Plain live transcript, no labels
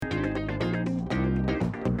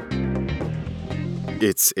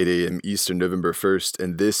It's 8 a.m. Eastern, November 1st,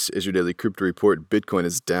 and this is your daily crypto report. Bitcoin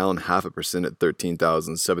is down 0.5% at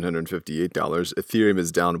 $13,758. Ethereum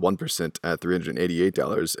is down 1% at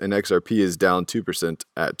 $388, and XRP is down 2%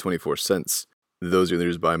 at 24 cents. Those are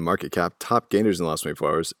leaders by market cap. Top gainers in the last 24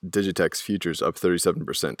 hours. Digitex Futures up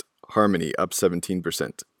 37%. Harmony up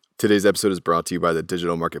 17%. Today's episode is brought to you by the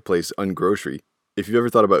digital marketplace Ungrocery. If you've ever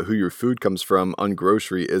thought about who your food comes from,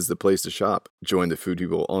 Ungrocery is the place to shop. Join the food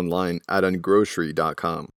people online at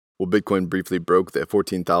ungrocery.com. Well, Bitcoin briefly broke the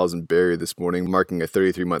 14,000 barrier this morning, marking a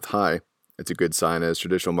 33-month high. It's a good sign as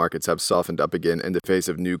traditional markets have softened up again in the face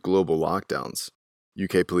of new global lockdowns.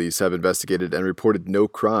 UK police have investigated and reported no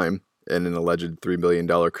crime in an alleged $3 million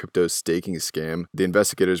crypto staking scam. The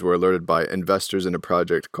investigators were alerted by investors in a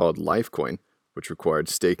project called Lifecoin, which required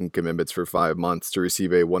staking commitments for 5 months to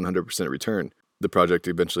receive a 100% return. The project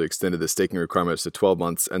eventually extended the staking requirements to 12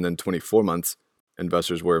 months and then 24 months.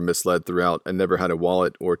 Investors were misled throughout and never had a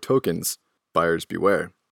wallet or tokens. Buyers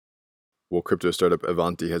beware. Well, crypto startup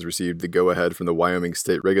Avanti has received the go-ahead from the Wyoming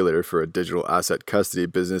state regulator for a digital asset custody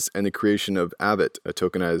business and the creation of AVIT, a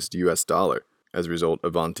tokenized US dollar. As a result,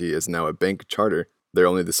 Avanti is now a bank charter. They're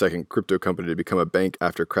only the second crypto company to become a bank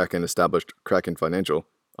after Kraken established Kraken Financial.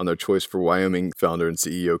 On their choice for Wyoming, founder and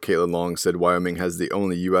CEO Caitlin Long said Wyoming has the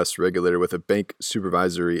only U.S. regulator with a bank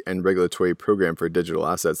supervisory and regulatory program for digital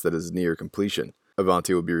assets that is near completion.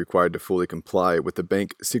 Avanti will be required to fully comply with the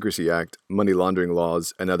Bank Secrecy Act, money laundering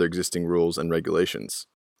laws, and other existing rules and regulations.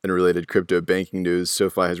 In related crypto banking news,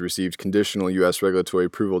 SoFi has received conditional U.S. regulatory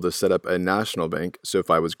approval to set up a national bank.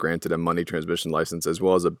 SoFi was granted a money transmission license as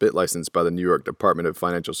well as a BIT license by the New York Department of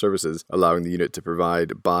Financial Services, allowing the unit to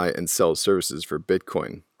provide, buy, and sell services for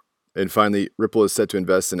Bitcoin. And finally, Ripple is set to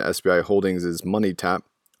invest in SBI Holdings MoneyTap,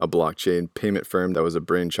 a blockchain payment firm that was a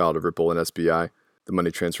brainchild of Ripple and SBI. The money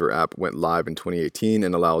transfer app went live in 2018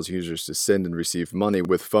 and allows users to send and receive money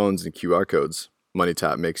with phones and QR codes.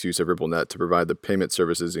 MoneyTap makes use of RippleNet to provide the payment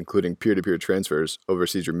services including peer-to-peer transfers,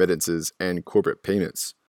 overseas remittances, and corporate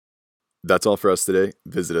payments. That's all for us today.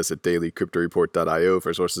 Visit us at dailycryptoreport.io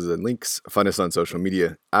for sources and links. Find us on social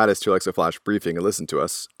media. Add us to Alexa Flash Briefing and listen to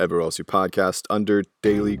us everywhere else you podcast under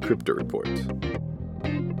Daily Crypto Report.